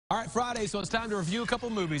All right, Friday, so it's time to review a couple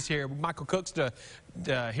movies here. Michael Cook's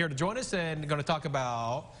here to join us and going to talk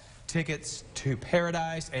about Tickets to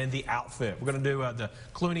Paradise and The Outfit. We're going to do the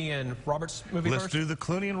Clooney and Roberts movie first. Let's do the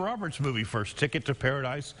Clooney and Roberts movie first. Ticket to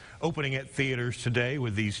Paradise, opening at theaters today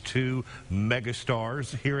with these two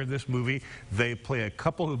megastars. Here in this movie, they play a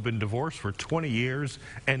couple who've been divorced for 20 years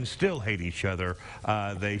and still hate each other.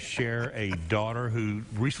 They share a daughter who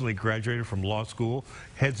recently graduated from law school,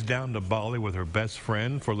 heads down to Bali with her best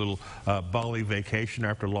friend for a little Bali vacation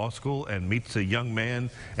after law school, and meets a young man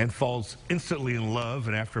and falls instantly in love,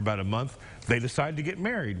 and after about a month, they decide to get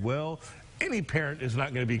married. Well, any parent is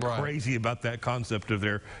not going to be crazy about that concept of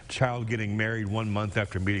their child getting married 1 month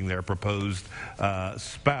after meeting their proposed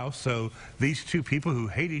spouse. So these two people who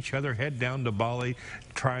hate each other head down to Bali,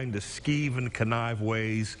 trying to skeeve and connive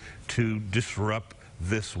ways to disrupt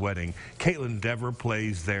this wedding. Caitlin Dever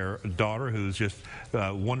plays their daughter, who's just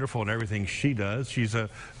wonderful in everything she does. She's a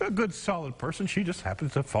good, solid person. She just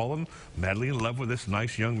happens to fall madly in love with this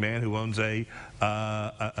nice young man who owns a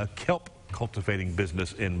kelp cultivating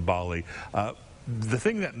business in Bali. The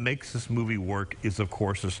thing that makes this movie work is, of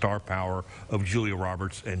course, the star power of Julia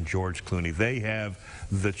Roberts and George Clooney. They have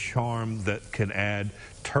the charm that can add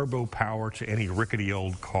turbo power to any rickety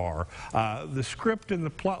old car. The script and the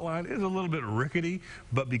plot line is a little bit rickety,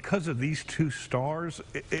 but because of these two stars,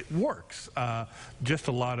 it works. Just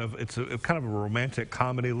a lot of, it's kind of a romantic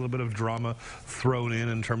comedy, a little bit of drama thrown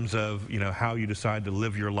in terms of, you know, how you decide to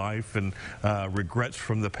live your life and regrets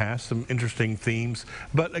from the past, some interesting themes.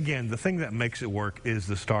 But again, the thing that makes it work is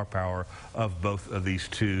the star power of both of these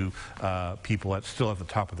two people that's still at the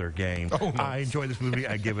top of their game. Oh, no. I enjoy this movie.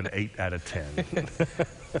 I give it an 8 out of 10.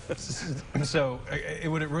 So,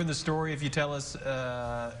 would it ruin the story if you tell us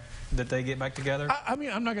that they get back together? I mean,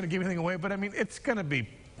 I'm not going to give anything away, but I mean, it's going to be,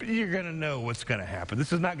 you're going to know what's going to happen.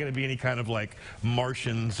 This is not going to be any kind of like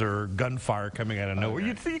Martians or gunfire coming out of nowhere.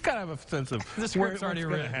 Okay. You kind of have a sense of the script's already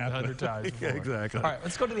written 100 times. Yeah, exactly. All right,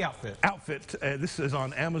 let's go to The Outfit. Outfit. This is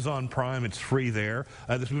on Amazon Prime. It's free there.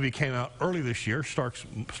 This movie came out early this year.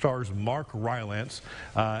 Stars Mark Rylance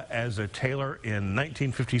as a tailor in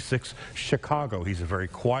 1956 Chicago. He's a very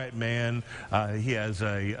quiet man. He has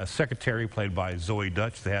a secretary played by Zoe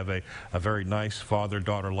Dutch. They have a very nice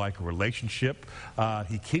father-daughter-like relationship.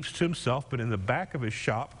 He keeps to himself, but in the back of his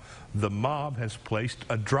shop, the mob has placed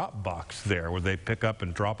a drop box there where they pick up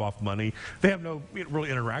and drop off money. They have no real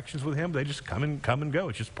interactions with him. They just come and go.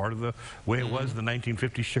 It's just part of the way it was in the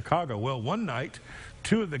 1950s Chicago. Well, one night,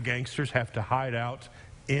 two of the gangsters have to hide out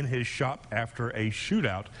in his shop after a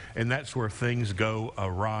shootout, and that's where things go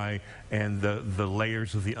awry and the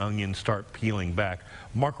layers of the onion start peeling back.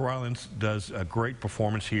 Mark Rylance does a great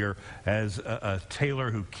performance here as a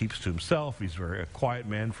tailor who keeps to himself. He's a quiet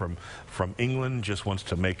man from England, just wants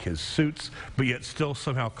to make his suits, but yet still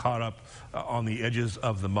somehow caught up on the edges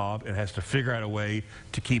of the mob and has to figure out a way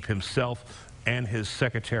to keep himself and his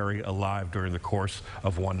secretary alive during the course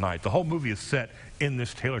of one night. The whole movie is set in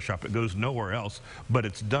this tailor shop. It goes nowhere else, but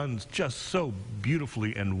it's done just so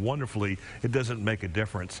beautifully and wonderfully, it doesn't make a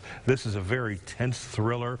difference. This is a very tense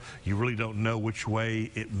thriller. You really don't know which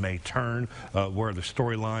way it may turn, where the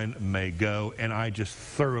storyline may go, and I just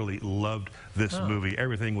thoroughly loved this movie.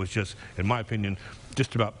 Everything was just, in my opinion,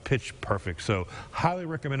 just about pitch perfect. So highly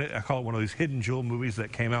recommend it. I call it one of these hidden jewel movies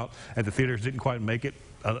that came out at the theaters, didn't quite make it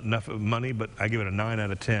enough money, but I give it a 9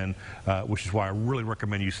 out of 10, which is why I really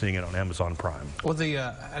recommend you seeing it on Amazon Prime. Well,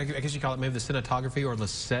 I guess you call it maybe the cinematography or the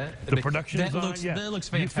set. The production design, that looks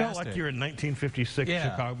fantastic. You felt like you're in 1956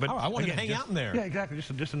 Chicago. But I wanted to hang out in there. Yeah, exactly.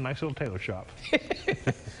 Just a nice little tailor shop.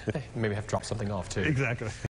 Maybe have to drop something off, too. Exactly.